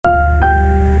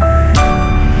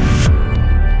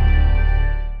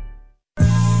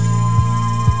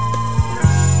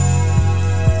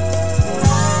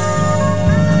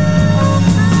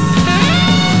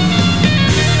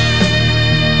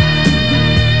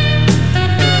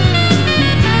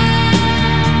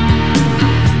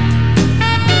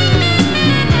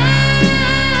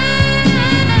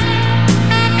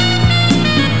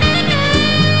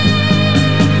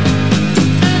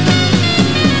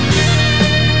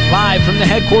Live from the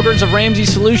headquarters of Ramsey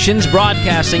Solutions,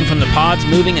 broadcasting from the Pods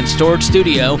Moving and Storage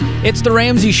Studio, it's The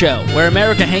Ramsey Show, where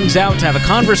America hangs out to have a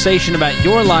conversation about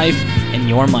your life and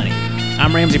your money.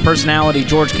 I'm Ramsey personality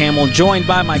George Camel, joined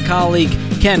by my colleague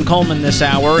Ken Coleman this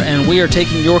hour, and we are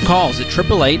taking your calls at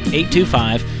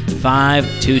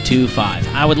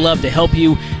 888-825-5225. I would love to help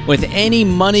you with any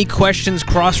money questions,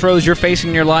 crossroads you're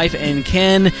facing in your life, and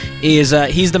Ken is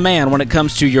he's the man when it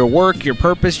comes to your work, your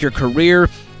purpose, your career,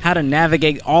 how to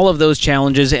navigate all of those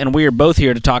challenges, and we are both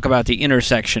here to talk about the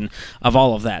intersection of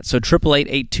all of that. So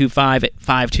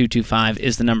 888-825-5225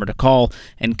 is the number to call,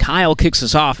 and Kyle kicks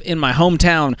us off in my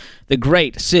hometown, the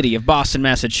great city of Boston,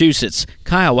 Massachusetts.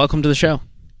 Kyle, welcome to the show.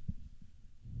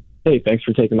 Hey, thanks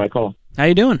for taking my call. How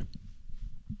you doing?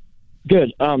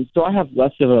 Good. So I have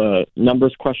less of a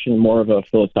numbers question, more of a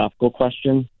philosophical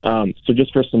question. So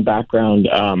just for some background,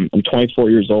 I'm 24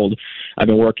 years old. I've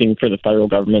been working for the federal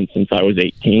government since I was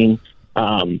 18.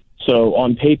 So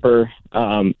on paper,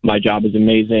 my job is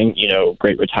amazing,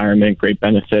 great retirement, great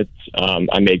benefits.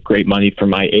 I make great money for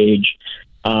my age.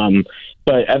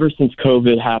 But ever since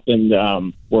COVID happened,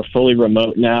 we're fully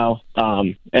remote now.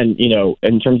 And,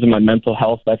 in terms of my mental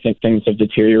health, I think things have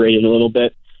deteriorated a little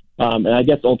bit. And I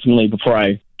guess ultimately, before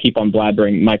I keep on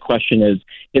blabbering, my question is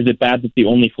it bad that the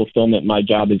only fulfillment my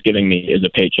job is giving me is a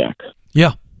paycheck?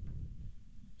 Yeah,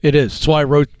 it is. That's why I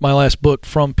wrote my last book,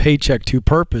 From Paycheck to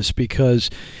Purpose, because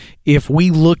if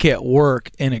we look at work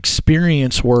and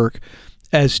experience work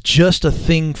as just a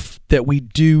thing that we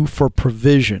do for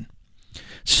provision,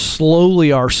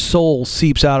 slowly our soul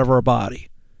seeps out of our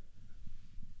body.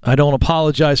 I don't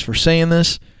apologize for saying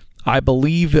this. I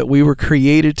believe that we were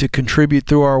created to contribute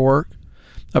through our work.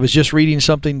 I was just reading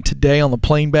something today on the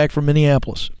plane back from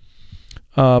Minneapolis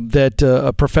that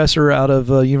a professor out of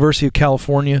University of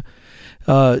California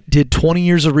did 20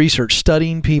 years of research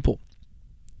studying people.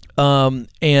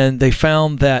 And they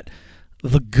found that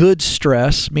the good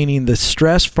stress, meaning the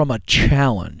stress from a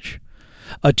challenge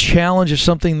is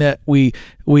something that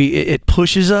it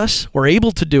pushes us. We're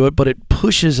able to do it, but it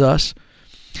pushes us.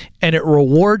 And it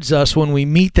rewards us when we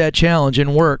meet that challenge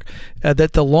in work,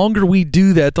 that the longer we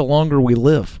do that, the longer we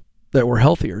live, that we're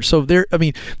healthier. So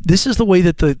this is the way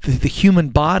that the human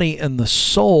body and the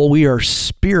soul, we are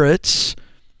spirits.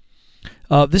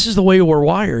 This is the way we're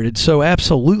wired. And so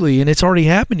absolutely, and it's already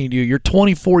happening to you. You're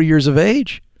 24 years of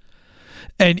age,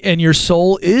 and your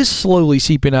soul is slowly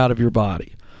seeping out of your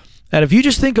body. And if you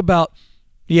just think about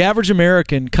the average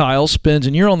American, Kyle, spends,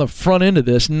 and you're on the front end of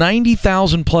this,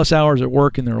 90,000 plus hours at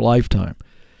work in their lifetime,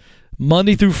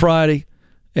 Monday through Friday,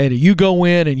 and you go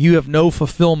in and you have no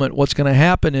fulfillment. What's going to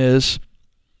happen is,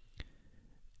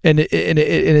 and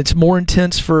it's more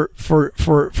intense for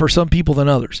some people than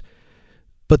others,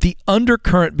 but the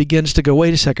undercurrent begins to go,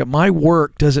 wait a second, my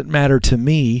work doesn't matter to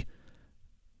me.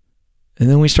 And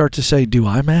then we start to say, do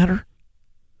I matter?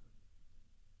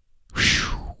 Whew.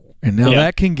 And now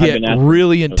that can get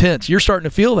really intense. You're starting to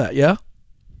feel that, yeah?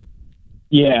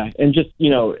 Yeah, and just,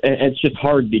 it's just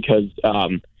hard because,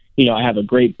 I have a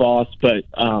great boss, but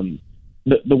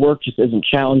the work just isn't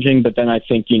challenging. But then I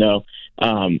think,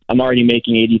 I'm already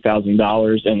making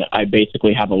 $80,000, and I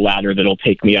basically have a ladder that'll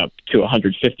take me up to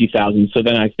 $150,000. So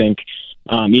then I think,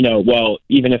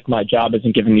 even if my job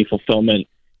isn't giving me fulfillment,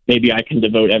 maybe I can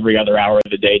devote every other hour of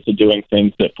the day to doing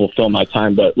things that fulfill my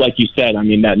time. But like you said,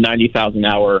 that 90,000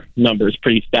 hour number is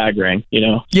pretty staggering,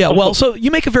 Yeah, well, so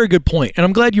you make a very good point, and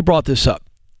I'm glad you brought this up.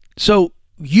 So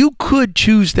you could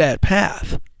choose that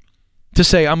path to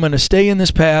say, I'm going to stay in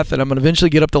this path, and I'm going to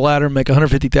eventually get up the ladder and make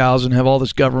 $150,000, have all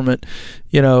this government,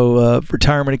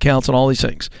 retirement accounts and all these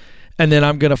things. And then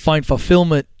I'm going to find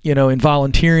fulfillment, in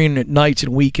volunteering at nights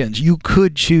and weekends. You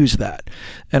could choose that.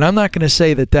 And I'm not going to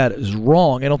say that that is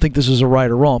wrong. I don't think this is a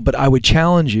right or wrong, but I would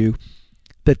challenge you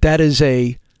that that is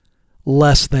a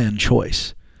less than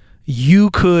choice.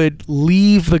 You could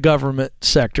leave the government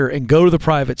sector and go to the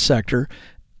private sector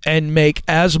and make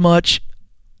as much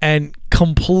and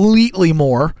completely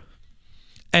more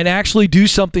and actually do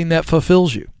something that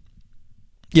fulfills you.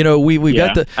 We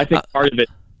got the... I think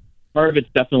part of it's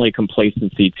definitely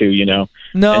complacency too,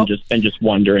 No. And just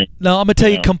wondering. No, I'm going to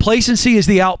tell you, complacency is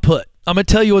the output. I'm going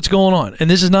to tell you what's going on. And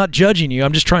this is not judging you.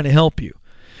 I'm just trying to help you.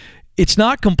 It's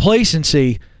not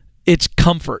complacency. It's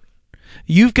comfort.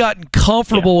 You've gotten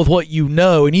comfortable with what you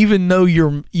know, and even though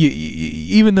you're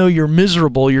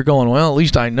miserable, you're going, well, at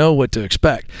least I know what to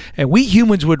expect. And we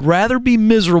humans would rather be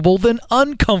miserable than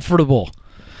uncomfortable.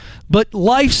 But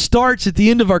life starts at the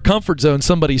end of our comfort zone,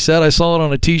 somebody said. I saw it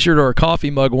on a T-shirt or a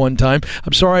coffee mug one time.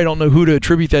 I'm sorry, I don't know who to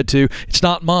attribute that to. It's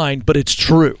not mine, but it's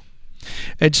true.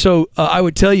 And so I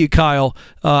would tell you, Kyle,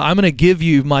 I'm going to give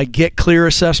you my Get Clear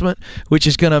assessment, which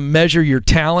is going to measure your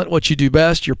talent, what you do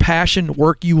best, your passion,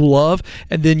 work you love,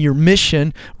 and then your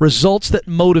mission, results that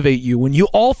motivate you. When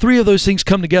all three of those things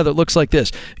come together, it looks like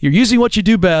this. You're using what you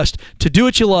do best to do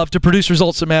what you love to produce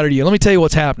results that matter to you. Let me tell you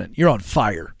what's happening. You're on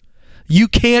fire. You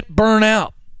can't burn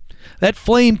out. That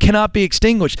flame cannot be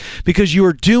extinguished because you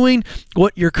are doing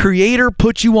what your Creator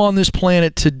put you on this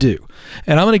planet to do.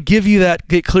 And I'm going to give you that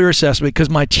Get Clear assessment because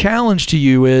my challenge to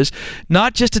you is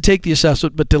not just to take the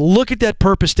assessment, but to look at that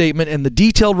purpose statement and the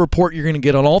detailed report you're going to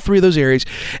get on all three of those areas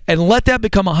and let that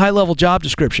become a high-level job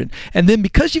description. And then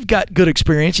because you've got good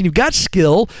experience and you've got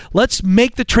skill, let's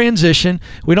make the transition.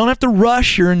 We don't have to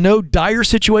rush. You're in no dire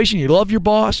situation. You love your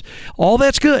boss. All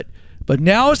that's good. But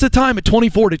now is the time at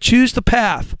 24 to choose the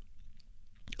path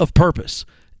of purpose,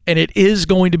 and it is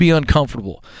going to be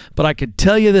uncomfortable. But I can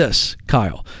tell you this,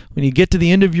 Kyle, when you get to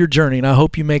the end of your journey, and I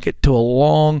hope you make it to a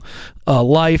long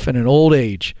life and an old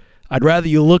age, I'd rather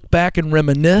you look back and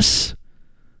reminisce,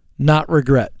 not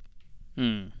regret.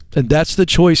 And that's the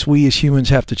choice we as humans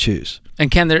have to choose. And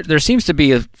Ken, there seems to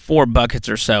be 4 buckets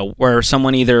or so where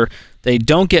someone either they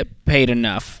don't get paid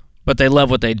enough, but they love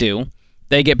what they do.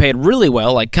 They get paid really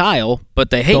well, like Kyle, but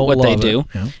they hate what they do.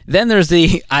 Yeah. Then there's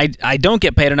the I don't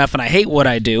get paid enough and I hate what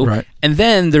I do. Right. And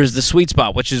then there's the sweet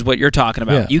spot, which is what you're talking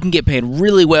about. Yeah. You can get paid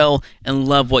really well and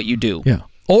love what you do. Yeah.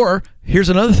 Or here's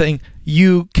another thing.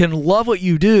 You can love what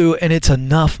you do and it's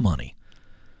enough money.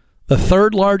 The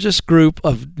third largest group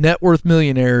of net worth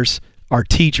millionaires are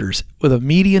teachers with a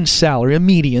median salary,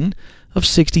 of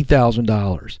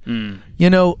 $60,000. You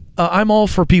know, I'm all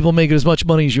for people making as much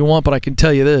money as you want, but I can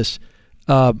tell you this.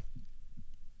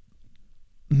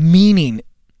 Meaning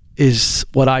is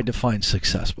what I define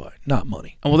success by, not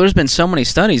money. Well, there's been so many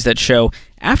studies that show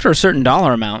after a certain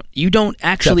dollar amount, you don't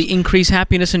actually increase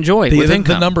happiness and joy with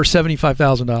income. The number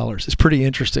 $75,000 is pretty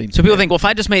interesting. So people think, well, if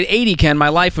I just made 80, Ken, my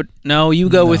life would... No, you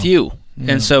go with you.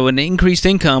 Yeah. And so an increased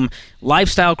income,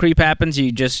 lifestyle creep happens,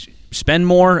 you just spend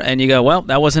more, and you go, well,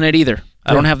 that wasn't it either.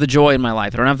 I don't have the joy in my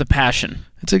life. I don't have the passion.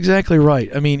 That's exactly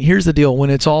right. I mean, here's the deal. When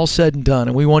it's all said and done,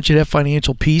 and we want you to have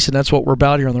financial peace, and that's what we're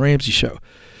about here on The Ramsey Show.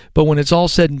 But when it's all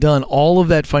said and done, all of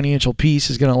that financial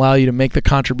peace is going to allow you to make the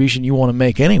contribution you want to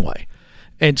make anyway.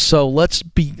 And so let's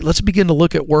begin to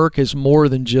look at work as more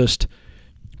than just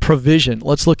provision.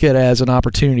 Let's look at it as an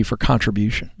opportunity for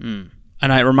contribution.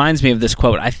 And it reminds me of this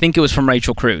quote. I think it was from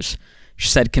Rachel Cruz. She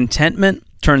said, contentment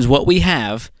turns what we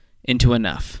have into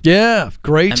enough. Yeah,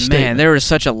 great statement. Man, there is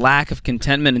such a lack of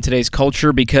contentment in today's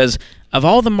culture because of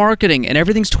all the marketing and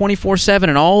everything's 24/7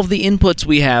 and all of the inputs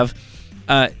we have.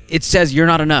 It says you're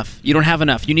not enough. You don't have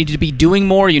enough. You need to be doing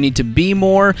more. You need to be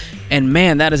more. And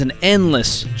man, that is an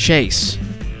endless chase.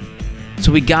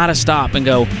 So we got to stop and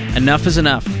go, enough is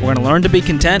enough. We're going to learn to be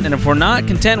content. And if we're not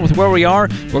content with where we are,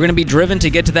 we're going to be driven to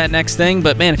get to that next thing.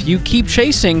 But man, if you keep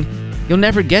chasing, you'll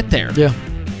never get there. Yeah.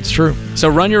 It's true. So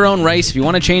run your own race. If you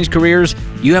want to change careers,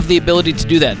 you have the ability to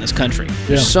do that in this country.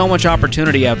 There's so much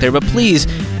opportunity out there. But please,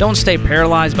 don't stay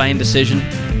paralyzed by indecision.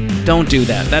 Don't do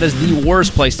that. That is the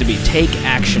worst place to be. Take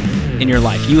action in your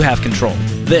life. You have control.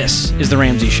 This is The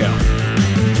Ramsey Show.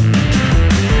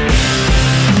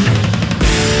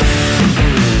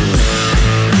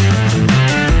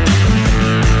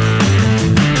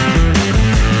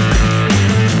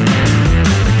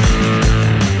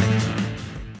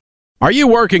 Are you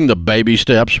working the baby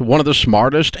steps? One of the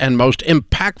smartest and most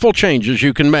impactful changes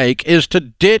you can make is to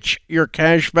ditch your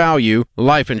cash value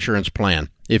life insurance plan,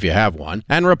 if you have one,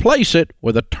 and replace it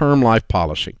with a term life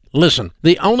policy. Listen,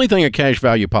 the only thing a cash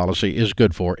value policy is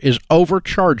good for is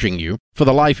overcharging you for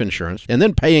the life insurance and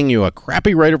then paying you a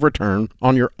crappy rate of return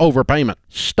on your overpayment.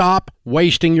 Stop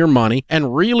wasting your money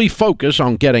and really focus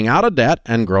on getting out of debt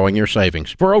and growing your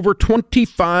savings. For over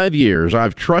 25 years,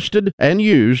 I've trusted and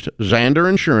used Zander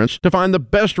Insurance to find the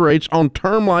best rates on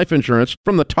term life insurance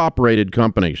from the top-rated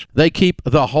companies. They keep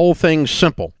the whole thing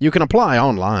simple. You can apply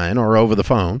online or over the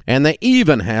phone, and they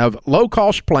even have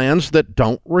low-cost plans that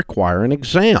don't require an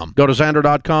exam. Go to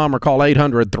Zander.com or call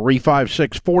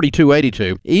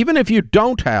 800-356-4282. Even if you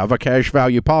don't have a cash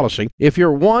value policy, if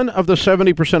you're one of the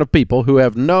 70% of people who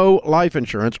have no life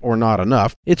insurance or not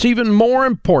enough, it's even more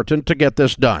important to get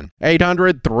this done.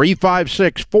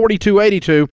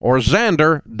 800-356-4282 or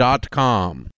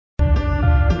Zander.com.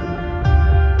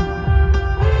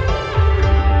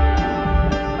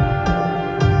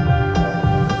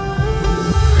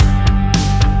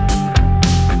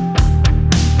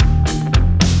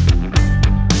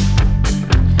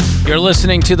 You're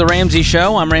listening to The Ramsey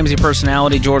Show. I'm Ramsey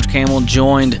personality George Kamel,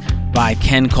 joined by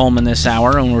Ken Coleman this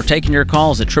hour, and we're taking your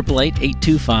calls at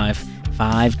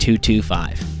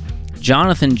 888-825-5225.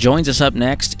 Jonathan joins us up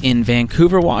next in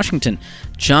Vancouver, Washington.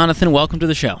 Jonathan, welcome to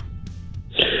the show.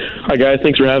 Hi, guys.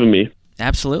 Thanks for having me.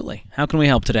 Absolutely. How can we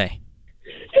help today?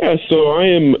 Yeah, so I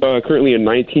am currently a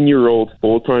 19-year-old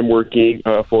full-time working,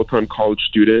 full-time college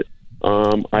student.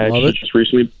 I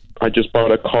just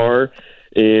bought a car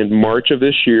in March of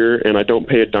this year, and I don't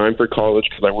pay a dime for college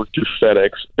because I work through FedEx,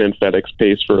 and FedEx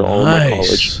pays for all of my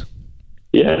college.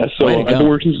 Yeah, so I've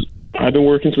been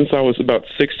working since I was about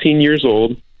 16 years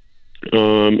old,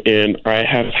 and I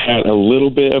have had a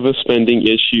little bit of a spending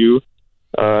issue,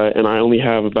 and I only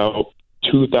have about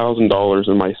 $2,000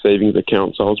 in my savings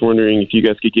account. So I was wondering if you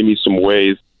guys could give me some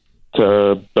ways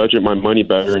to budget my money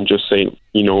better and just say,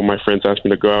 my friends ask me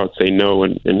to go out, say no,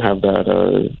 and have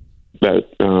that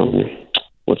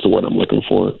what's the word I'm looking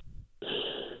for?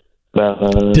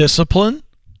 Discipline?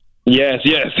 Yes.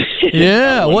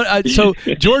 Yeah. So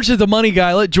George is the money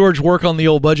guy. Let George work on the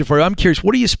old budget for you. I'm curious,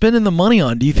 what are you spending the money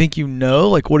on? Do you think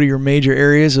what are your major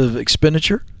areas of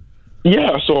expenditure?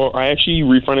 Yeah, so I actually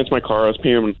refinanced my car. I was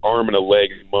paying an arm and a leg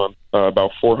a month,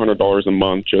 about $400 a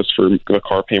month just for the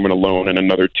car payment alone, and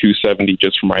another $270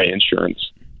 just for my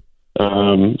insurance.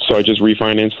 So I just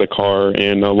refinanced the car,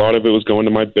 and a lot of it was going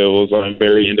to my bills. I'm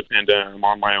very independent. I'm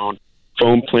on my own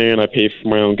phone plan. I pay for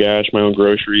my own gas, my own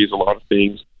groceries, a lot of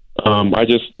things.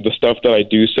 The stuff that I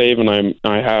do save, and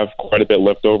I have quite a bit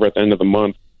left over at the end of the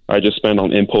month, I just spend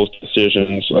on impulse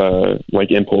decisions, like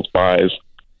impulse buys.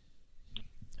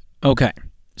 Okay.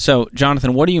 So,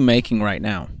 Jonathan, what are you making right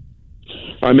now?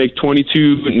 I make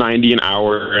 $22.90 an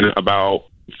hour and about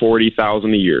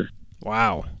 $40,000 a year.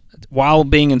 Wow. While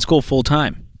being in school full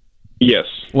time? Yes.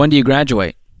 When do you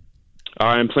graduate?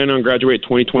 I'm planning on graduating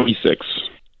 2026.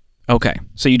 Okay.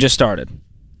 So you just started?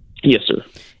 Yes, sir.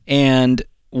 And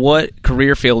what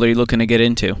career field are you looking to get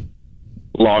into?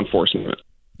 Law enforcement.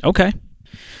 Okay.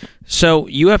 So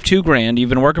you have $2,000. You've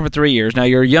been working for 3 years. Now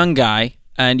you're a young guy.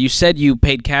 And you said you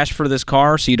paid cash for this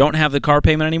car, so you don't have the car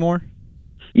payment anymore?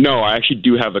 No, I actually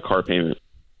do have the car payment.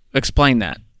 Explain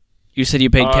that. You said you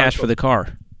paid cash for the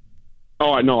car.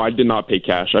 Oh, no, I did not pay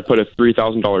cash. I put a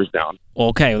 $3,000 down.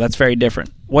 Okay, well, that's very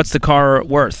different. What's the car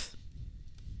worth?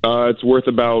 It's worth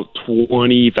about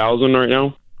 $20,000 right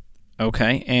now.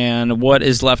 Okay, and what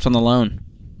is left on the loan?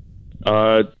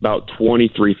 About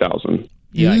 $23,000.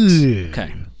 Yikes.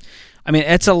 Okay. I mean,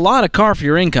 it's a lot of car for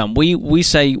your income. We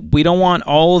say we don't want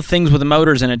all the things with the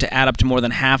motors in it to add up to more than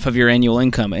half of your annual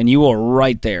income, and you are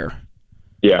right there.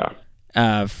 Yeah.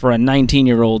 For a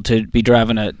 19-year-old to be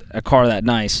driving a car that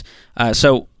nice.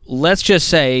 So let's just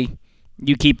say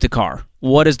you keep the car.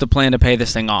 What is the plan to pay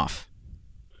this thing off?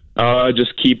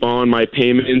 Just keep on my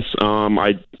payments.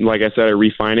 Like I said, I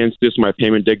refinanced this. My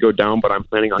payment did go down, but I'm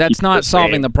planning on That's not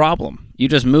solving the problem. You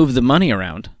just move the money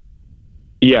around.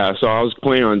 Yeah, so I was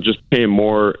planning on just paying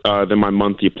more than my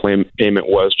monthly payment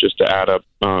was, just to add up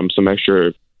some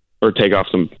extra, or take off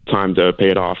some time to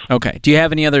pay it off. Okay. Do you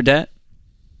have any other debt?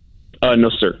 No,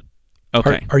 sir.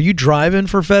 Okay. Are you driving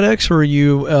for FedEx, or are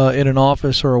you in an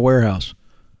office or a warehouse?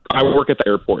 I work at the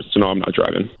airport, so no, I'm not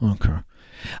driving. Okay.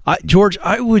 George,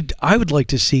 I would like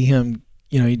to see him.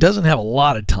 He doesn't have a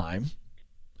lot of time,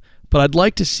 but I'd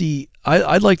like to see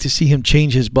him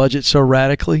change his budget so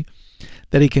radically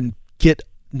that he can get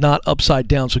not upside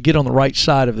down, so get on the right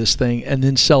side of this thing and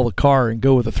then sell the car and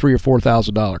go with a $3,000 or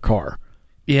 $4,000 car.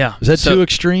 Yeah. Is that too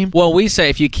extreme? Well, we say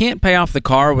if you can't pay off the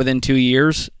car within 2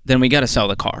 years, then we got to sell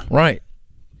the car. Right.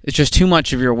 It's just too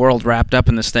much of your world wrapped up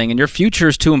in this thing, and your future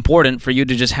is too important for you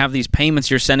to just have these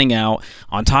payments you're sending out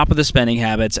on top of the spending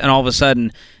habits, and all of a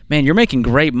sudden, man, you're making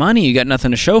great money, you got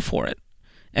nothing to show for it.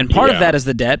 And part of that is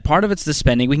the debt, part of it's the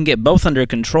spending. We can get both under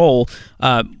control.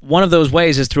 One of those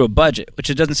ways is through a budget, which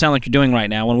it doesn't sound like you're doing right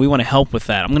now, and we want to help with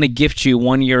that. I'm going to gift you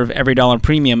 1 year of Every Dollar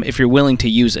Premium if you're willing to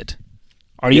use it.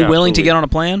 Are you willing to get on a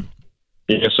plan?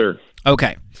 Yes, sir.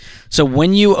 Okay. So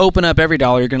when you open up Every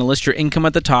Dollar, you're going to list your income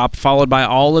at the top, followed by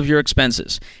all of your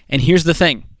expenses. And here's the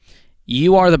thing.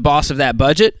 You are the boss of that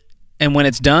budget, and when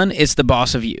it's done, it's the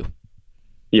boss of you.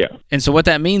 Yeah. And so what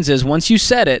that means is once you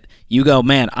set it, you go,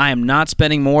 man, I am not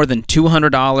spending more than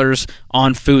 $200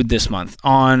 on food this month.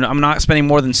 I'm not spending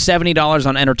more than $70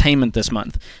 on entertainment this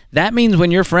month. That means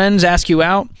when your friends ask you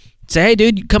out, say, hey,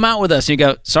 dude, come out with us. And you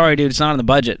go, sorry, dude, it's not on the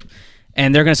budget.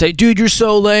 And they're going to say, dude, you're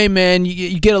so lame, man.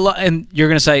 You get a lot. And you're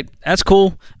going to say, that's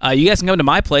cool. You guys can come to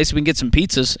my place. We can get some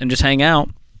pizzas and just hang out.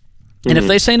 And if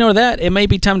they say no to that, it may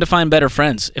be time to find better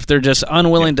friends if they're just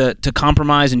unwilling to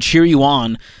compromise and cheer you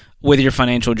on with your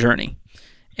financial journey.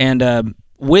 And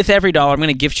with Every Dollar, I'm going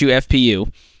to gift you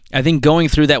FPU. I think going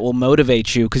through that will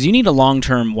motivate you because you need a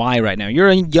long-term why right now. You're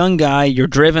a young guy. You're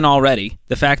driven already,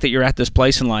 the fact that you're at this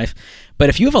place in life. But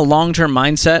if you have a long-term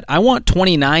mindset, I want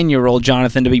 29-year-old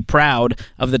Jonathan to be proud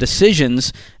of the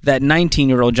decisions that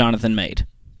 19-year-old Jonathan made.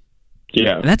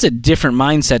 Yeah. And that's a different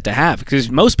mindset to have, because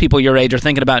most people your age are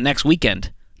thinking about next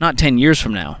weekend, not 10 years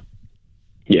from now.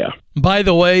 Yeah. By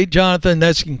the way, Jonathan,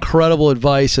 that's incredible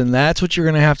advice, and that's what you're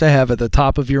going to have at the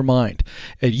top of your mind.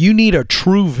 And you need a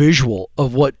true visual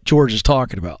of what George is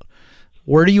talking about.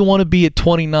 Where do you want to be at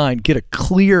 29? Get a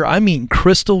clear,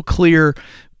 crystal clear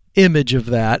image of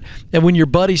that. And when your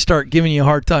buddies start giving you a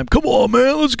hard time, come on,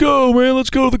 man, let's go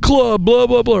to the club, blah,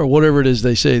 blah, blah, or whatever it is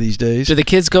they say these days. Do the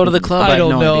kids go to the club? I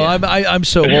don't know. Idea. I'm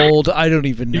so old, I don't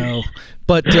even know.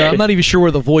 But I'm not even sure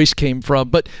where the voice came from.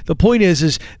 But the point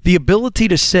is the ability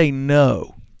to say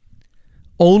no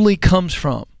only comes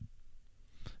from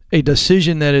a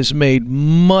decision that is made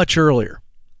much earlier.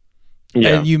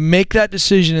 Yeah. And you make that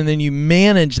decision, and then you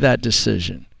manage that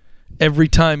decision every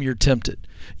time you're tempted.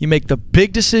 You make the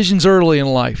big decisions early in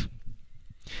life,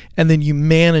 and then you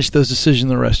manage those decisions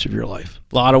the rest of your life.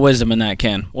 A lot of wisdom in that,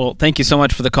 Ken. Well, thank you so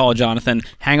much for the call, Jonathan.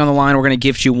 Hang on the line. We're going to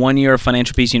gift you 1 year of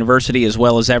Financial Peace University as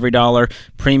well as EveryDollar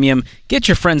Premium. Get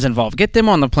your friends involved. Get them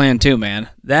on the plan too, man.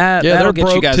 That'll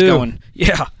get you guys going.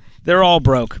 Yeah, they're all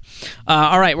broke.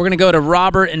 All right, we're going to go to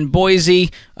Robert in Boise.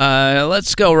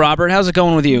 Let's go, Robert. How's it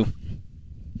going with you?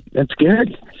 That's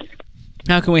good.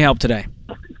 How can we help today?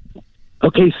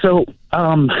 Okay, so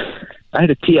I had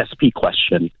a TSP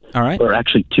question. All right. Or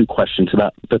actually 2 questions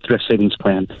about the thrift savings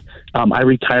plan. I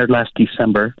retired last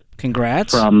December.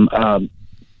 Congrats. From,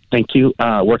 thank you,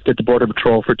 worked at the Border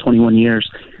Patrol for 21 years.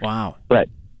 Wow. But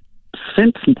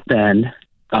since then,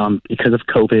 because of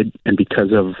COVID and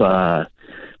because of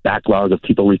backlog of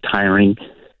people retiring,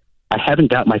 I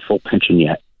haven't got my full pension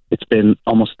yet. It's been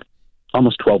almost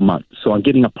 12 months, so I'm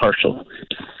getting a partial.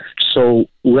 So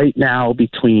right now,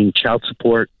 between child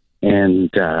support and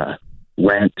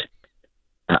rent,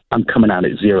 I'm coming out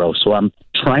at 0. So I'm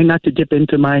trying not to dip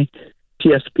into my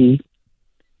TSP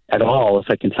at all if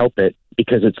I can help it,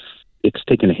 because it's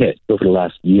taken a hit over the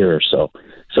last year or so.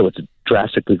 So it's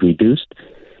drastically reduced.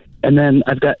 And then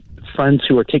I've got friends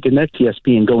who are taking their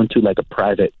TSP and going to like a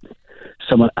private,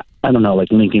 someone, I don't know, like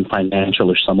Lincoln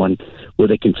Financial or someone where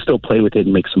they can still play with it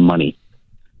and make some money.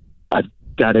 I've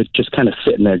got it just kind of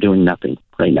sitting there doing nothing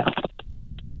right now.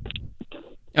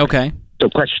 Okay. So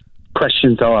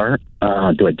questions are,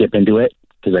 do I dip into it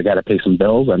because I got to pay some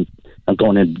bills? I'm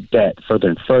going into debt further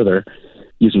and further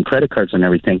using credit cards and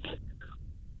everything,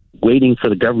 waiting for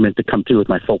the government to come through with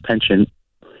my full pension.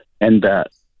 And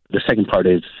the second part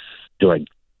is, do I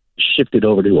shift it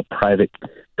over to a private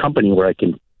company where I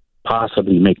can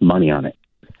possibly make money on it?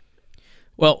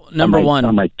 Well, number one,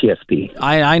 on my TSP.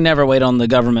 I never wait on the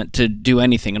government to do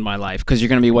anything in my life, because you're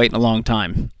going to be waiting a long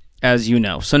time, as you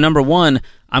know. So number one,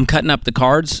 I'm cutting up the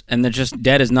cards, and they're just,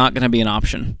 debt is not going to be an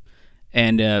option.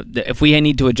 And if we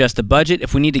need to adjust the budget,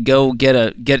 if we need to go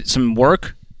get some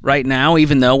work right now,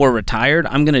 even though we're retired,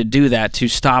 I'm going to do that to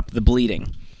stop the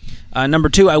bleeding. Number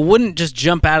two, I wouldn't just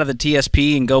jump out of the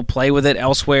TSP and go play with it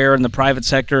elsewhere in the private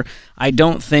sector. I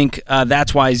don't think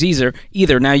that's wise either.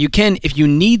 Now, you can, if you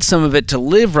need some of it to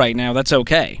live right now, that's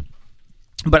okay.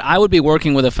 But I would be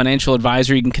working with a financial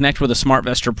advisor. You can connect with a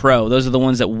SmartVestor Pro. Those are the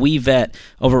ones that we vet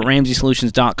over at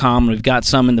RamseySolutions.com. We've got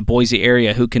some in the Boise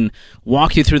area who can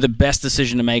walk you through the best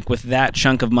decision to make with that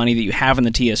chunk of money that you have in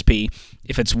the TSP.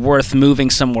 If it's worth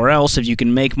moving somewhere else, if you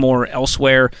can make more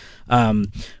elsewhere.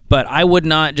 But I would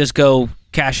not just go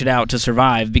cash it out to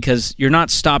survive, because you're not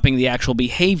stopping the actual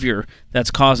behavior that's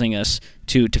causing us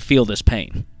to feel this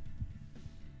pain.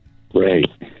 Right.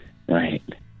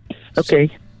 Okay.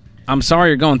 I'm sorry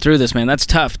you're going through this, man. That's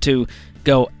tough to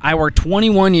go, I worked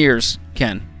 21 years,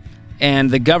 Ken, and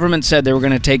the government said they were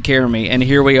going to take care of me, and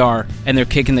here we are, and they're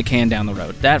kicking the can down the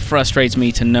road. That frustrates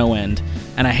me to no end,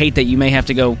 and I hate that you may have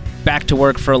to go back to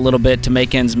work for a little bit to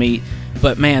make ends meet.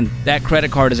 But man, that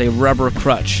credit card is a rubber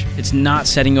crutch. It's not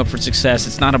setting you up for success.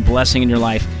 It's not a blessing in your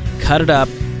life. Cut it up,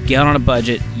 get on a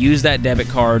budget, use that debit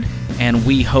card, and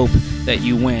we hope that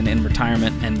you win in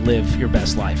retirement and live your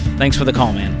best life. Thanks for the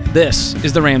call, man. This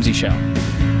is The Ramsey Show.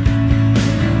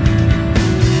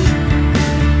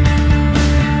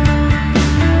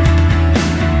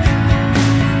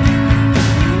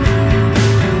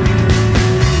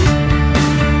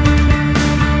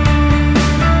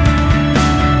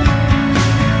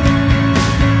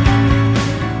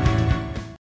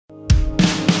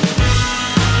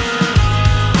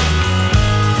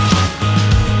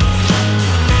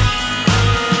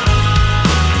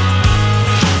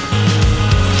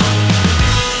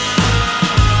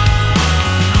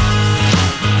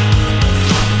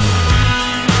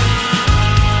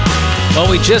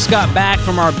 We just got back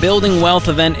from our Building Wealth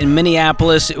event in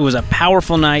Minneapolis. It was a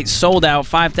powerful night, sold out,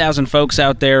 5,000 folks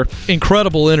out there.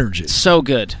 Incredible energy. So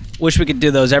good. Wish we could do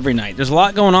those every night. There's a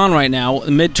lot going on right now.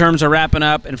 The midterms are wrapping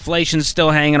up. Inflation's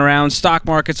still hanging around. Stock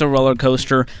market's a roller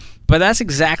coaster. But that's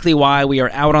exactly why we are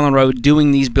out on the road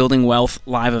doing these Building Wealth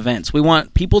live events. We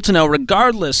want people to know,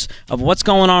 regardless of what's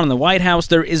going on in the White House,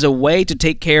 there is a way to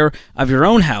take care of your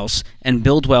own house and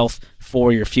build wealth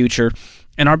for your future.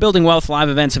 And our Building Wealth live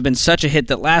events have been such a hit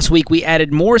that last week we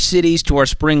added more cities to our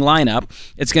spring lineup.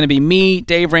 It's going to be me,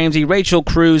 Dave Ramsey, Rachel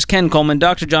Cruz, Ken Coleman,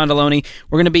 Dr. John Deloney.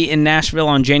 We're going to be in Nashville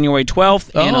on January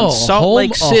 12th and on Salt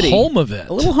Lake City. A home event.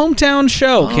 A little hometown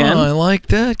show, Ken. I like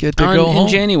that. Get to go home. In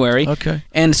January. Okay.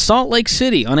 And Salt Lake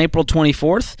City on April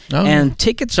 24th. Oh. And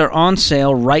tickets are on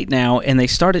sale right now, and they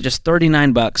start at just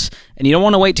 $39. And you don't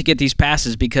want to wait to get these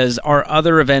passes because our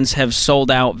other events have sold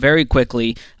out very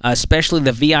quickly, especially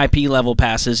the VIP level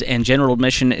passes, and general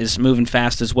admission is moving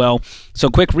fast as well. So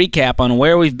quick recap on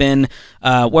where we've been,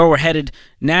 where we're headed.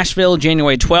 Nashville,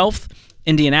 January 12th.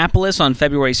 Indianapolis on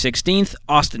February 16th.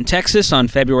 Austin, Texas on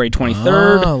February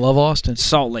 23rd. I love Austin.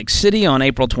 Salt Lake City on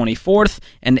April 24th.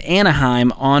 And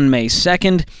Anaheim on May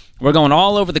 2nd. We're going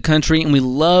all over the country, and we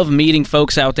love meeting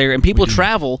folks out there. And people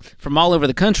travel from all over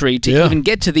the country to even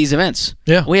get to these events.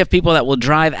 Yeah. We have people that will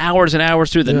drive hours and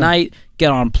hours through the night,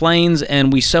 get on planes,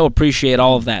 and we so appreciate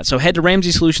all of that. So head to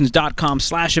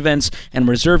RamseySolutions.com/events and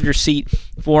reserve your seat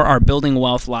for our Building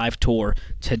Wealth Live Tour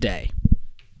today.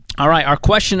 All right, our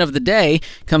question of the day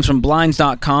comes from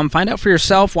Blinds.com. Find out for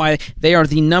yourself why they are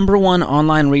the #1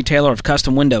 online retailer of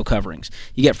custom window coverings.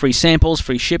 You get free samples,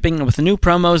 free shipping, and with the new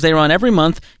promos they run every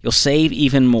month, you'll save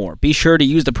even more. Be sure to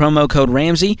use the promo code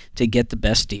Ramsey to get the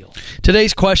best deal.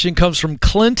 Today's question comes from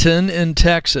Clinton in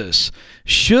Texas.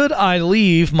 Should I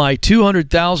leave my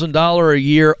 $200,000 a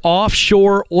year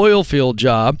offshore oil field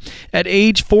job at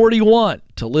age 41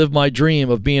 to live my dream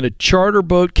of being a charter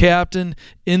boat captain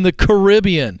in the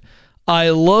Caribbean? I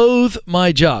loathe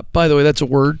my job. By the way, that's a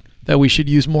word that we should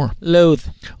use more. Loathe.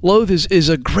 Loathe is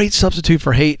a great substitute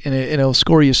for hate, and it'll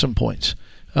score you some points.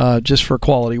 Just for a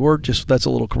quality word, that's a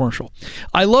little commercial.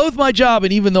 I loathe my job,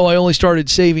 and even though I only started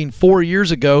saving 4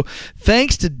 years ago,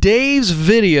 thanks to Dave's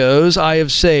videos, I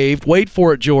have saved, wait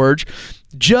for it, George,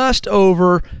 just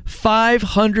over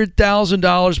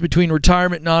 $500,000 between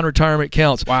retirement and non-retirement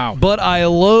counts. Wow. But I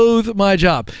loathe my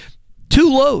job. 2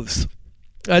 loathes.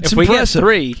 That's impressive. If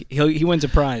we get 3, he wins a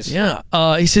prize. Yeah.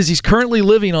 He says he's currently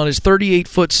living on his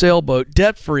 38-foot sailboat,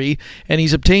 debt-free, and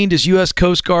he's obtained his U.S.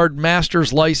 Coast Guard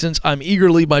master's license. I'm eager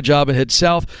to leave my job and head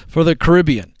south for the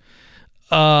Caribbean.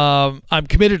 I'm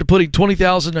committed to putting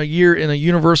 $20,000 a year in a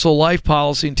universal life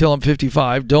policy until I'm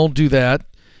 55. Don't do that.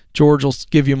 George will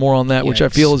give you more on that, which I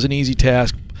feel is an easy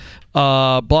task.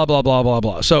 Blah, blah, blah, blah,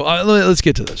 blah. So let's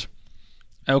get to this.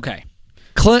 Okay.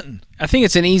 Clinton. I think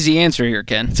it's an easy answer here,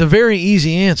 Ken. It's a very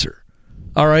easy answer.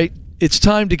 All right? It's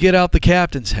time to get out the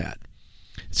captain's hat.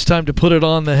 It's time to put it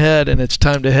on the head, and it's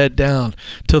time to head down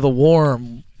to the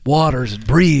warm waters and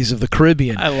breeze of the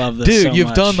Caribbean. I love this Dude, so you've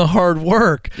much. done the hard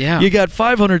work. Yeah. You got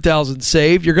 $500,000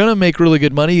 saved. You're going to make really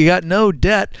good money. You got no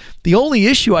debt. The only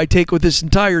issue I take with this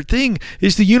entire thing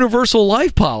is the universal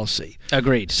life policy.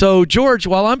 Agreed. So, George,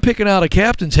 while I'm picking out a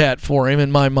captain's hat for him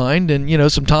in my mind and,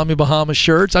 some Tommy Bahama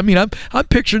shirts, I mean, I'm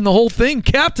picturing the whole thing.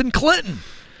 Captain Clinton.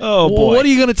 Oh, boy. What are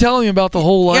you going to tell him about the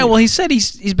whole life? Yeah, well, he said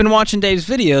he's been watching Dave's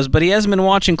videos, but he hasn't been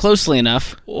watching closely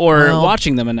enough or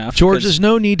watching them enough. George, there's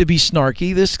no need to be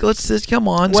snarky. Let's come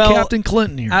on. It's Captain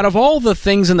Clinton here. Out of all the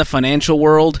things in the financial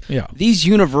world, these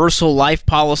universal life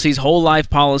policies, whole life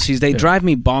policies, they drive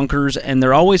me bonkers, and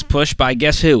they're always pushed by,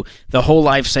 guess who? The whole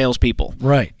life salespeople.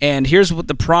 Right. And here's what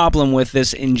the problem with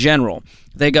this in general.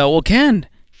 They go, well, Ken,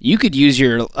 you could use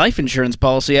your life insurance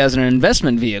policy as an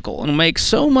investment vehicle and make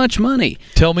so much money.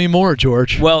 Tell me more,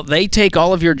 George. Well, they take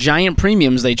all of your giant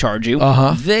premiums they charge you,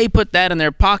 they put that in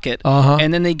their pocket,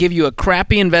 and then they give you a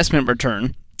crappy investment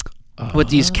return with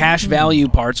these cash value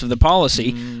parts of the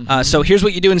policy. So here's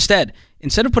what you do instead.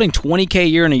 Instead of putting $20K a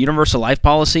year in a universal life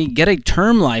policy, get a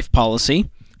term life policy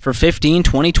for 15,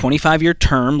 20, 25-year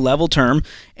term, level term,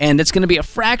 and it's going to be a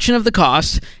fraction of the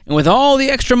cost. And with all the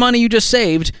extra money you just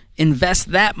saved,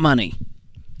 invest that money,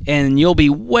 and you'll be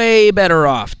way better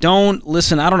off. Don't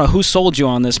listen. I don't know who sold you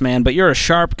on this, man, but you're a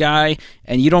sharp guy,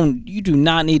 and you do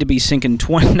not need to be sinking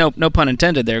 20. No pun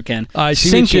intended there, Ken. I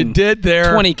see what you did there.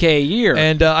 $20K a year.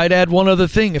 And I'd add one other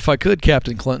thing, if I could,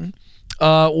 Captain Clinton.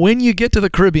 When you get to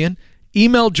the Caribbean,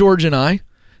 email George and I.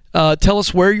 Tell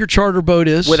us where your charter boat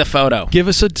is. With a photo. Give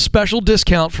us a special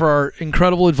discount for our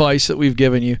incredible advice that we've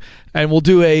given you. And we'll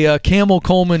do a Camel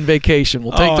Coleman vacation.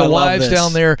 We'll take the wives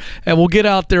down there, and we'll get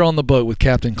out there on the boat with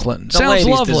Captain Clinton. The Sounds ladies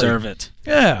lovely. deserve it.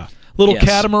 Yeah. Little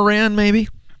catamaran, maybe?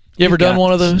 You ever done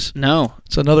one of those? No.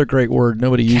 It's another great word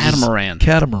nobody uses. Catamaran.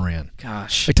 Catamaran.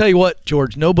 Gosh. I tell you what,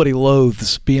 George, nobody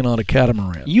loathes being on a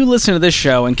catamaran. You listen to this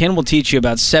show, and Ken will teach you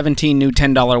about 17 new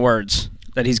 $10 words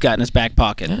that he's got in his back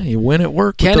pocket. Yeah, you win at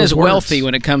work. Ken is wealthy words.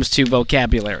 when it comes to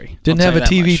vocabulary. Didn't have a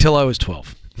TV till I was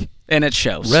 12. And it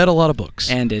shows. Read a lot of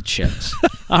books. And it shows.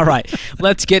 All right,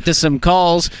 let's get to some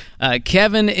calls.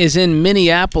 Kevin is in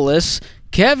Minneapolis.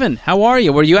 Kevin, how are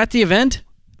you? Were you at the event?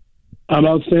 I'm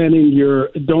outstanding.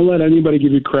 Don't let anybody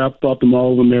give you crap about the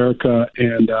Mall of America.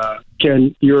 And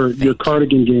Ken, your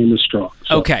cardigan game is strong.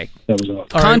 So okay. That was all.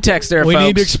 Context there, we folks. We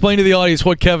need to explain to the audience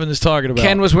what Kevin is talking about.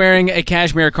 Ken was wearing a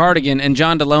cashmere cardigan, and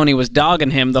John Deloney was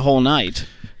dogging him the whole night.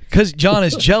 Because John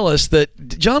is jealous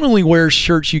that John only wears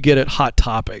shirts you get at Hot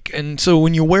Topic. And so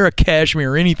when you wear a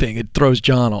cashmere or anything, it throws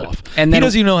John off. And he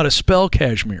doesn't even know how to spell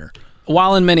cashmere.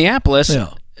 While in Minneapolis,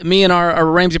 me and our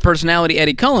Ramsey personality,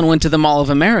 Eddie Cullen, went to the Mall of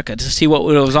America to see what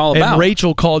it was all about. And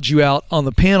Rachel called you out on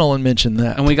the panel and mentioned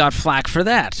that. And we got flack for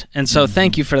that. And so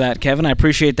thank you for that, Kevin. I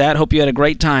appreciate that. Hope you had a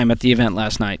great time at the event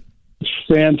last night.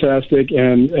 Fantastic.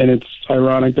 And it's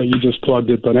ironic that you just plugged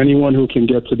it, but anyone who can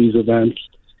get to these events,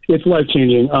 it's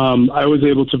life-changing. I was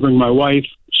able to bring my wife.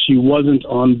 She wasn't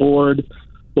on board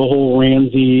the whole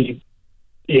Ramsey-ish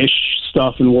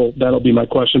stuff, and that'll be my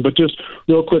question. But just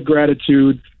real quick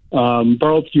gratitude.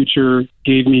 Borrowed Future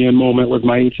gave me a moment with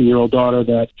my 18-year-old daughter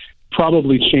that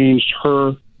probably changed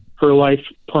her life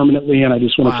permanently, and I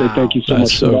just want to say thank you so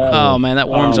much for that. Oh, man, that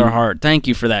warms our heart. Thank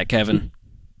you for that, Kevin.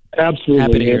 Absolutely.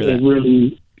 Happy to hear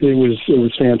that. It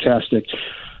was fantastic.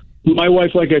 My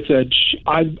wife, like I said,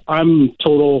 I'm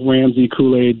total Ramsey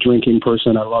Kool-Aid drinking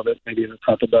person. I love it. Maybe that's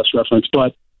not the best reference,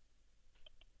 but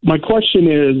my question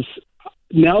is,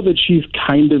 now that she's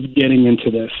kind of getting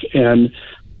into this, and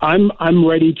I'm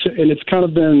ready to, and it's kind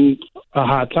of been a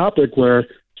hot topic where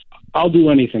I'll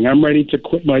do anything. I'm ready to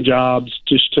quit my jobs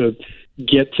just to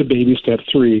get to baby step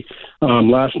 3.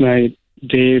 Last night,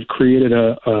 Dave created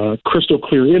a crystal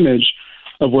clear image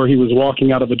of where he was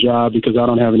walking out of a job because I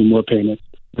don't have any more payments.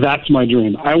 That's my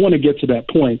dream. I want to get to that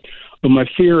point. But my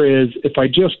fear is if I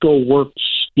just go work,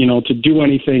 to do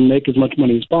anything, make as much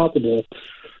money as possible,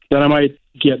 then I might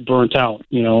get burnt out,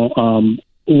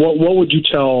 What would you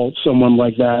tell someone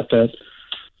like that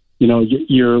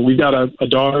we've got a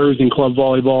daughter who's in club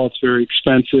volleyball. It's very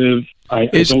expensive. I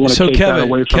don't want to take that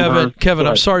away from her. Kevin,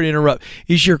 I'm sorry to interrupt.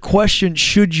 Is your question,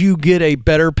 should you get a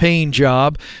better paying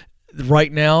job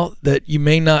right now that you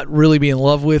may not really be in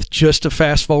love with just to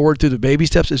fast forward through the baby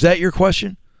steps? Is that your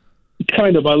question?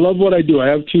 Kind of. I love what I do. I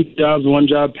have 2 jobs. One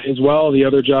job pays well. The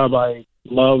other job I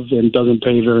love and doesn't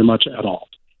pay very much at all.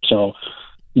 So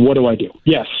what do I do?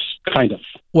 Yes, kind of.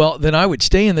 Well, then I would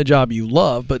stay in the job you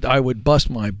love, but I would bust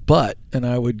my butt and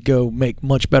I would go make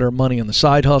much better money on the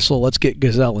side hustle. Let's get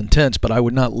gazelle intense, but I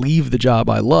would not leave the job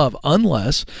I love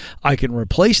unless I can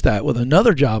replace that with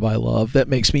another job I love that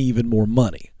makes me even more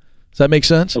money. Does that make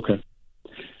sense? Okay.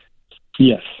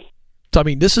 Yes. So, I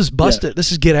mean, this is bust it.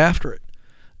 This is get after it.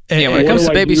 And when it comes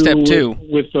to baby step 2.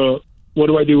 What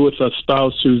do I do with a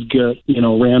spouse who's got,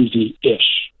 Ramsey-ish?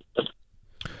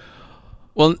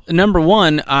 Well, number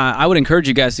one, I would encourage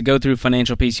you guys to go through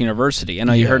Financial Peace University. I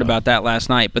know you heard about that last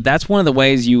night, but that's one of the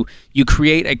ways you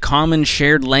create a common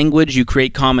shared language, you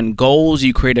create common goals,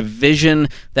 you create a vision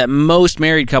that most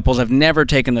married couples have never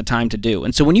taken the time to do.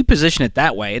 And so when you position it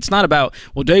that way, it's not about,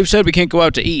 well, Dave said we can't go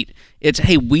out to eat. It's,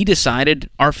 hey, we decided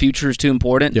our future is too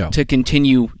important to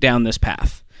continue down this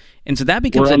path. And so that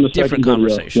becomes a different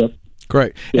conversation. Yep.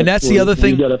 Great. Yep. And that's the other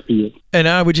thing. And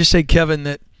I would just say, Kevin,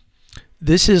 that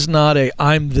this is not a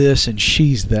I'm this and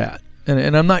she's that.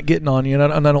 And I'm not getting on you,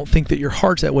 and I don't think that your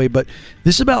heart's that way, but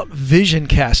this is about vision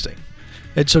casting.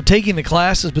 And so taking the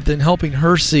classes, but then helping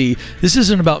her see, this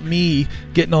isn't about me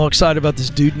getting all excited about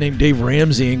this dude named Dave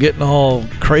Ramsey and getting all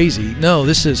crazy. No,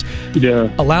 this is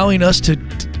allowing us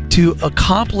to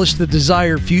accomplish the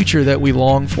desired future that we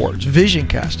long for. It's vision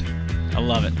casting. I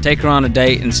love it. Take her on a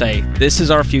date and say, this is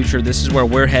our future. This is where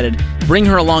we're headed. Bring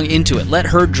her along into it. Let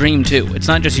her dream too. It's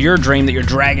not just your dream that you're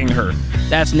dragging her.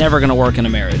 That's never going to work in a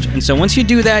marriage. And so once you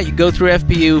do that, you go through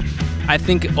FPU, I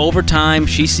think over time,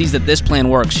 she sees that this plan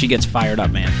works. She gets fired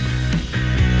up, man.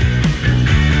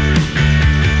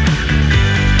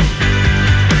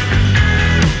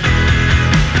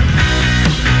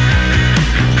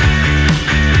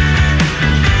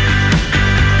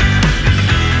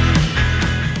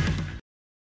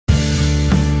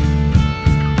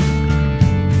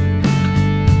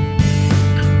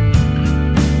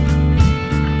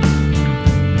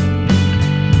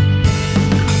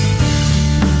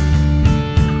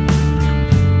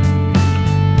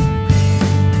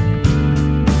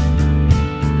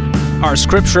 Our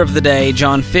scripture of the day,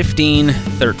 John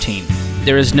 15:13.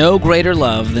 There is no greater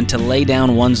love than to lay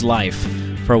down one's life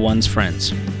for one's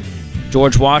friends.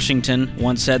 George Washington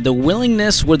once said, "The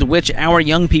willingness with which our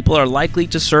young people are likely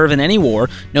to serve in any war,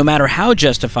 no matter how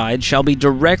justified, shall be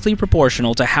directly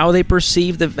proportional to how they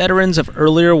perceive the veterans of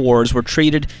earlier wars were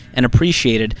treated and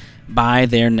appreciated by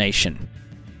their nation."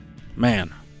 Man,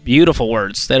 beautiful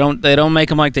words. They don't make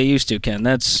them like they used to, Ken.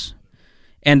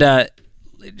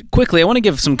 Quickly, I want to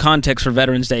give some context for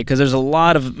Veterans Day because there's a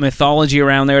lot of mythology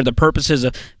around there. The purposes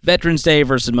of Veterans Day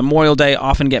versus Memorial Day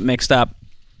often get mixed up.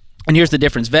 And here's the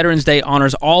difference. Veterans Day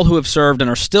honors all who have served and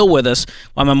are still with us,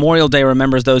 while Memorial Day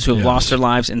remembers those who have lost their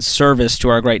lives in service to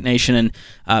our great nation. And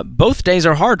both days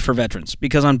are hard for veterans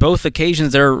because on both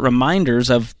occasions they're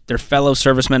reminders of their fellow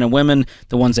servicemen and women,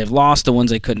 the ones they've lost, the ones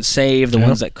they couldn't save, the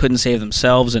ones that couldn't save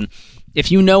themselves. And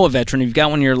if you know a veteran, if you've got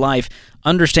one in your life,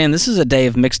 understand this is a day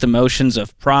of mixed emotions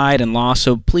of pride and loss,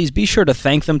 so please be sure to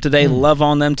thank them today, love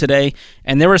on them today,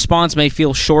 and their response may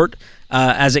feel short,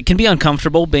 as it can be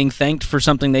uncomfortable being thanked for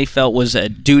something they felt was a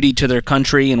duty to their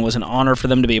country and was an honor for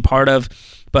them to be a part of,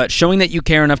 but showing that you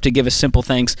care enough to give a simple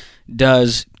thanks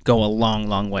does go a long,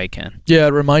 long way, Ken. Yeah,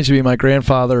 it reminds me of my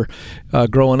grandfather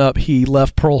growing up. He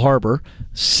left Pearl Harbor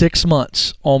 6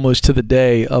 months almost to the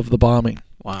day of the bombing.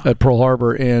 Wow. At Pearl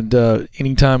Harbor, and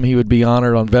anytime he would be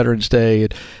honored on Veterans Day,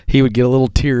 he would get a little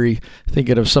teary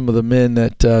thinking of some of the men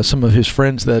that some of his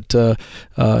friends that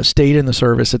stayed in the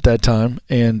service at that time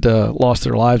and lost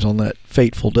their lives on that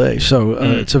fateful day. So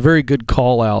it's a very good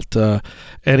call out. And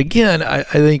again, I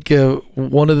think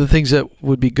one of the things that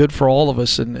would be good for all of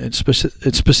us, and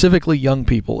specifically young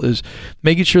people, is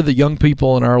making sure the young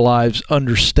people in our lives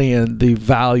understand the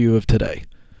value of today.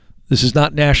 This is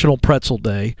not National Pretzel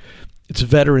Day. It's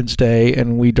Veterans Day,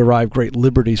 and we derive great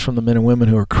liberties from the men and women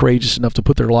who are courageous enough to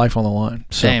put their life on the line.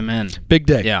 So, amen. Big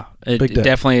day. Yeah, it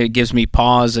definitely gives me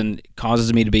pause and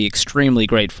causes me to be extremely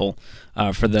grateful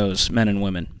for those men and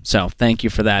women. So thank you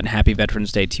for that, and happy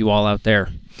Veterans Day to you all out there.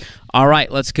 All right,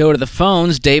 let's go to the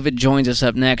phones. David joins us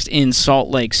up next in Salt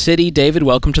Lake City. David,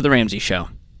 welcome to The Ramsey Show.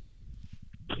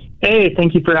 Hey,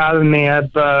 thank you for having me.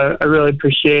 I really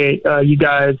appreciate you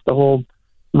guys, the whole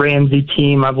Ramsey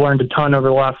team. I've learned a ton over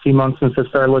the last few months since I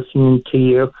started listening to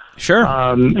you. Sure.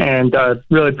 And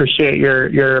really appreciate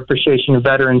your appreciation of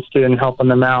veterans too and helping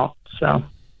them out. So,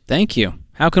 thank you.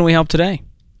 How can we help today?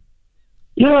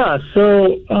 Yeah.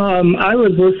 So I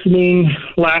was listening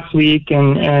last week,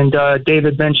 and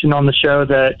David mentioned on the show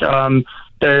that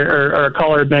a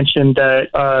caller mentioned that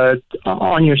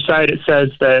on your site it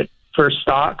says that for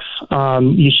stocks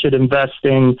you should invest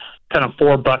in kind of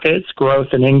 4 buckets: growth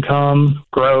and income,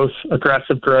 growth,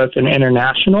 aggressive growth, and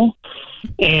international.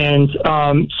 And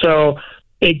so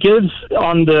it gives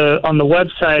on the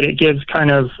website, it gives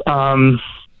kind of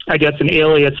I guess an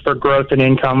alias for growth and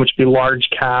income, which would be large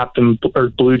cap or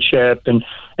blue chip and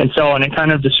so on. It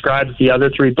kind of describes the other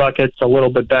 3 buckets a little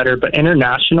bit better, but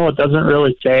international, it doesn't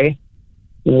really say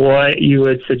what you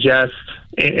would suggest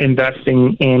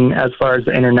investing in as far as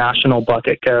the international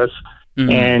bucket goes. Mm-hmm.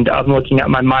 And I'm looking at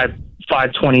my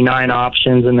 529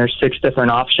 options, and there's 6 different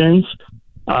options,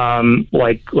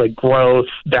 like growth,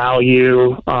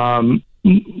 value,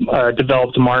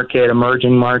 developed market,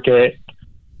 emerging market,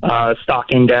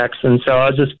 stock index. And so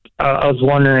I was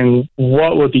wondering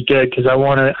what would be good, because I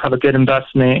want to have a good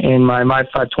investment in my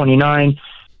 529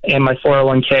 and my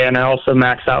 401k, and I also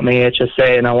max out my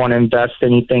HSA, and I want to invest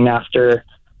anything after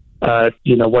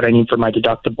what I need for my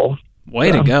deductible.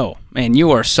 Way to go. Man, you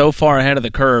are so far ahead of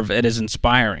the curve, it is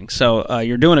inspiring. So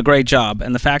you're doing a great job,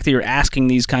 and the fact that you're asking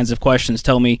these kinds of questions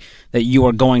tell me that you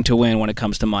are going to win when it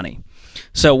comes to money.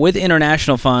 So with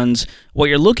international funds, what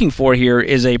you're looking for here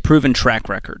is a proven track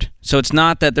record. So it's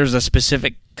not that there's a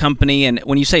specific company, and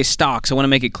when you say stocks, I want to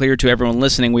make it clear to everyone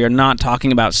listening, we are not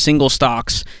talking about single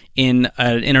stocks in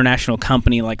an international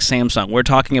company like Samsung. We're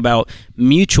talking about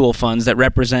mutual funds that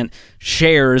represent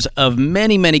shares of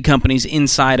many, many companies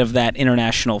inside of that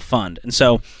international fund. And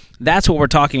so that's what we're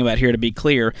talking about here, to be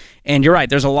clear. And you're right,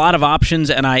 there's a lot of options,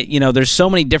 and there's so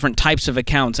many different types of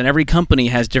accounts, and every company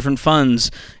has different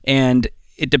funds, and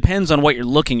it depends on what you're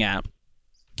looking at.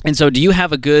 And so do you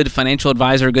have a good financial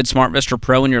advisor, a good SmartVestor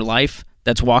Pro in your life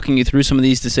that's walking you through some of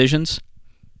these decisions?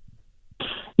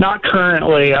 Not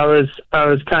currently. I was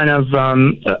kind of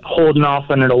holding off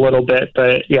on it a little bit,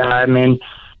 but yeah, I mean,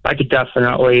 I could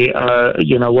definitely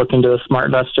look into the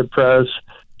SmartVestor Pros.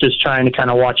 Just trying to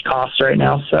kind of watch costs right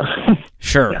now. So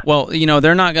sure. Yeah. Well,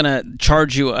 they're not going to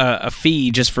charge you a fee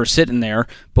just for sitting there,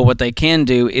 but what they can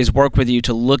do is work with you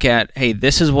to look at, hey,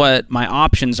 this is what my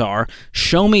options are.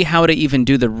 Show me how to even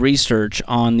do the research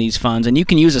on these funds. And you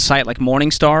can use a site like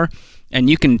Morningstar. and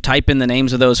you can type in the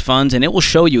names of those funds, and it will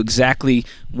show you exactly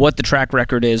what the track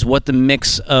record is, what the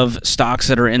mix of stocks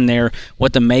that are in there,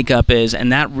 what the makeup is,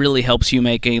 and that really helps you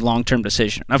make a long-term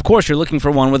decision. Of course, you're looking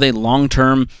for one with a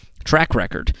long-term track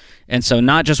record, and so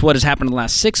not just what has happened in the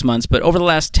last 6 months, but over the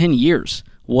last 10 years,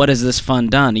 what has this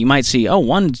fund done? You might see,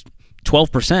 one's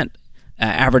 12%.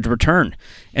 Average return.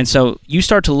 And so you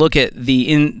start to look at the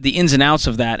ins and outs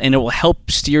of that, and it will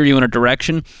help steer you in a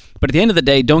direction. But at the end of the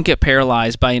day, don't get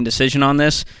paralyzed by indecision on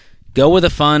this. Go with a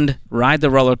fund, ride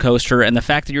the roller coaster, and the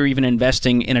fact that you're even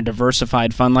investing in a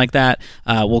diversified fund like that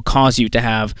will cause you to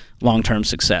have long-term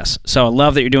success. So I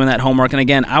love that you're doing that homework. And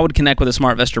again, I would connect with a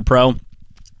SmartVestor Pro.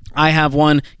 I have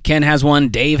one, Ken has one,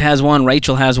 Dave has one,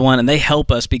 Rachel has one, and they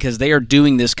help us because they are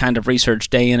doing this kind of research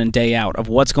day in and day out of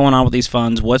what's going on with these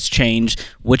funds, what's changed,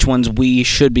 which ones we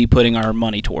should be putting our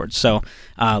money towards. So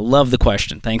love the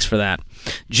question. Thanks for that.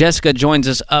 Jessica joins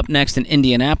us up next in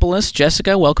Indianapolis.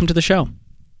 Jessica, welcome to the show.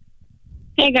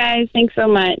 Hey, guys. Thanks so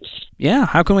much. Yeah,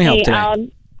 how can we help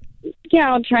today?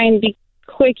 I'll try and be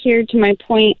quick here to my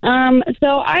point.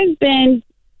 So I've been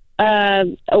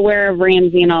aware of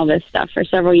Ramsey and all this stuff for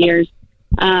several years.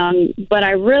 But I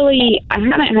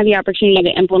haven't had the opportunity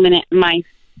to implement it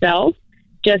myself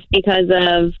just because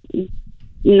of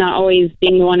not always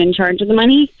being the one in charge of the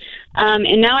money.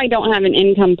 And now I don't have an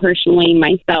income personally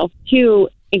myself to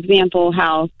example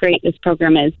how great this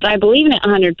program is. But I believe in it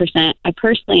 100%. I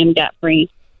personally am debt-free,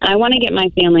 and I want to get my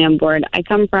family on board. I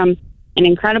come from an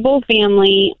incredible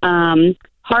family,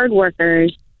 hard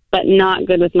workers, but not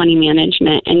good with money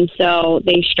management. And so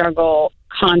they struggle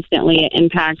constantly. It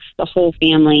impacts the whole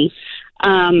family.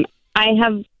 I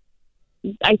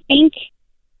think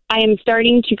I am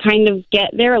starting to kind of get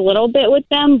there a little bit with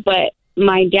them, but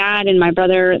my dad and my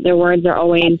brother, their words are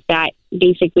always that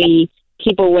basically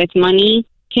people with money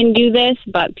can do this,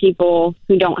 but people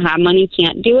who don't have money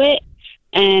can't do it.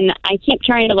 And I keep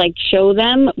trying to show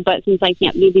them, but since I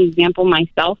can't be the example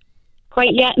myself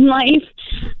quite yet in life,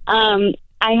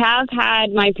 I have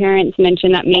had my parents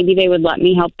mention that maybe they would let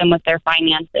me help them with their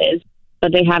finances,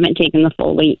 but they haven't taken the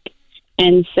full leap.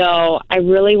 And so I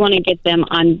really want to get them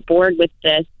on board with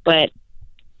this, but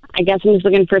I guess I'm just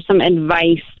looking for some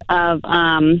advice of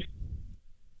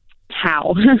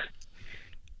how.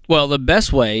 Well, the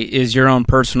best way is your own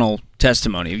personal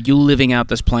testimony. You living out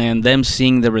this plan, them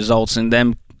seeing the results, and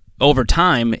them over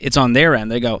time, it's on their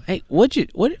end. They go, hey, what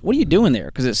are you doing there?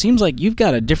 Because it seems like you've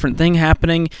got a different thing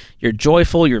happening. You're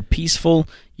joyful. You're peaceful.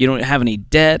 You don't have any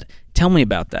debt. Tell me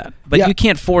about that. But you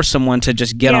can't force someone to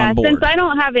just get on board. Since I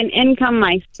don't have an income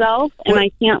myself, and I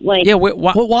can't why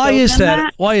is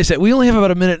that? Why is that? We only have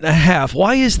about a minute and a half.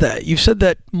 Why is that? You've said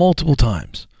that multiple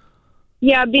times.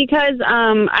 Yeah, because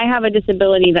I have a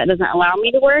disability that doesn't allow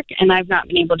me to work, and I've not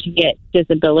been able to get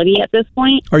disability at this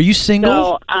point. Are you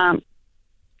single? So,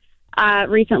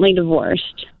 recently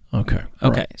divorced. Okay.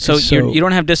 Right. So you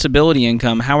don't have disability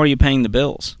income. How are you paying the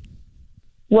bills?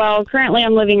 Well, currently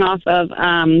I'm living off of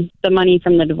the money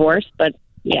from the divorce, but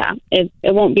yeah, it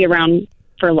won't be around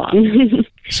for long.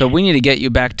 So we need to get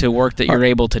you back to work that you're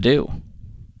able to do.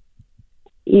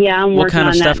 Yeah, I'm working on that. What kind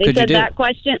of stuff could you do?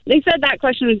 They said that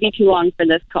question would be too long for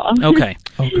this call. Okay.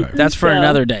 That's for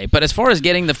another day. But as far as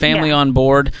getting the family on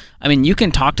board, I mean, you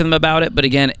can talk to them about it, but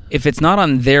again, if it's not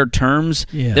on their terms,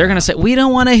 they're going to say, we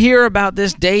don't want to hear about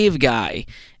this Dave guy.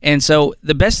 And so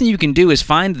the best thing you can do is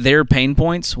find their pain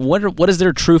points. What is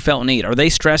their true felt need? Are they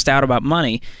stressed out about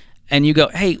money? And you go,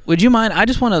 hey, would you mind? I'm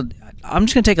just going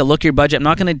to take a look at your budget. I'm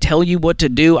not going to tell you what to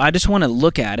do. I just want to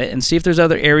look at it and see if there's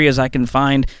other areas I can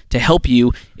find to help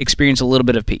you experience a little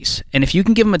bit of peace. And if you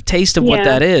can give them a taste of what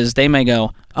that is, they may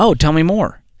go, oh, tell me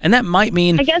more. And that might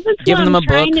mean giving them a book.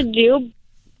 I guess it's what I'm trying to do,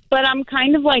 but I'm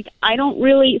kind of I don't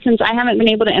really, since I haven't been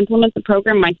able to implement the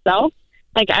program myself,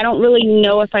 I don't really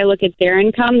know if I look at their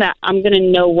income that I'm going to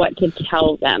know what to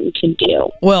tell them to do.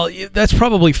 Well, that's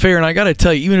probably fair, and I got to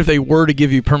tell you, even if they were to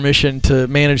give you permission to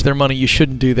manage their money, you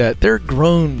shouldn't do that. They're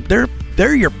grown.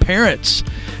 They're your parents.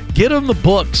 Get them the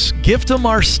books. Gift them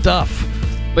our stuff.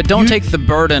 But don't take the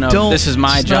burden of this is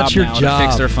my job now to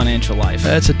fix their financial life.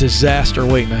 That's a disaster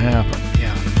waiting to happen.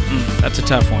 Yeah, that's a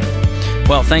tough one.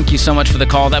 Well, thank you so much for the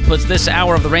call. That puts this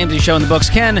hour of The Ramsey Show in the books.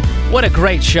 Ken, what a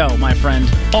great show, my friend.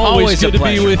 Always good to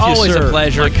be with you, Always sir. A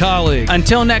pleasure. My colleague.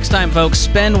 Until next time, folks,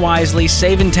 spend wisely,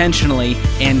 save intentionally,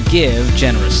 and give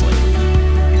generously.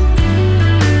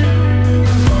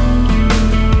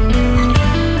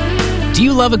 Do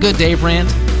you love a good Dave rant?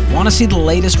 Want to see the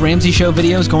latest Ramsey Show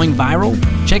videos going viral?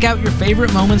 Check out your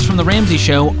favorite moments from The Ramsey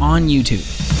Show on YouTube.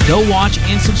 Go watch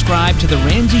and subscribe to The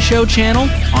Ramsey Show channel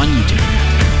on YouTube.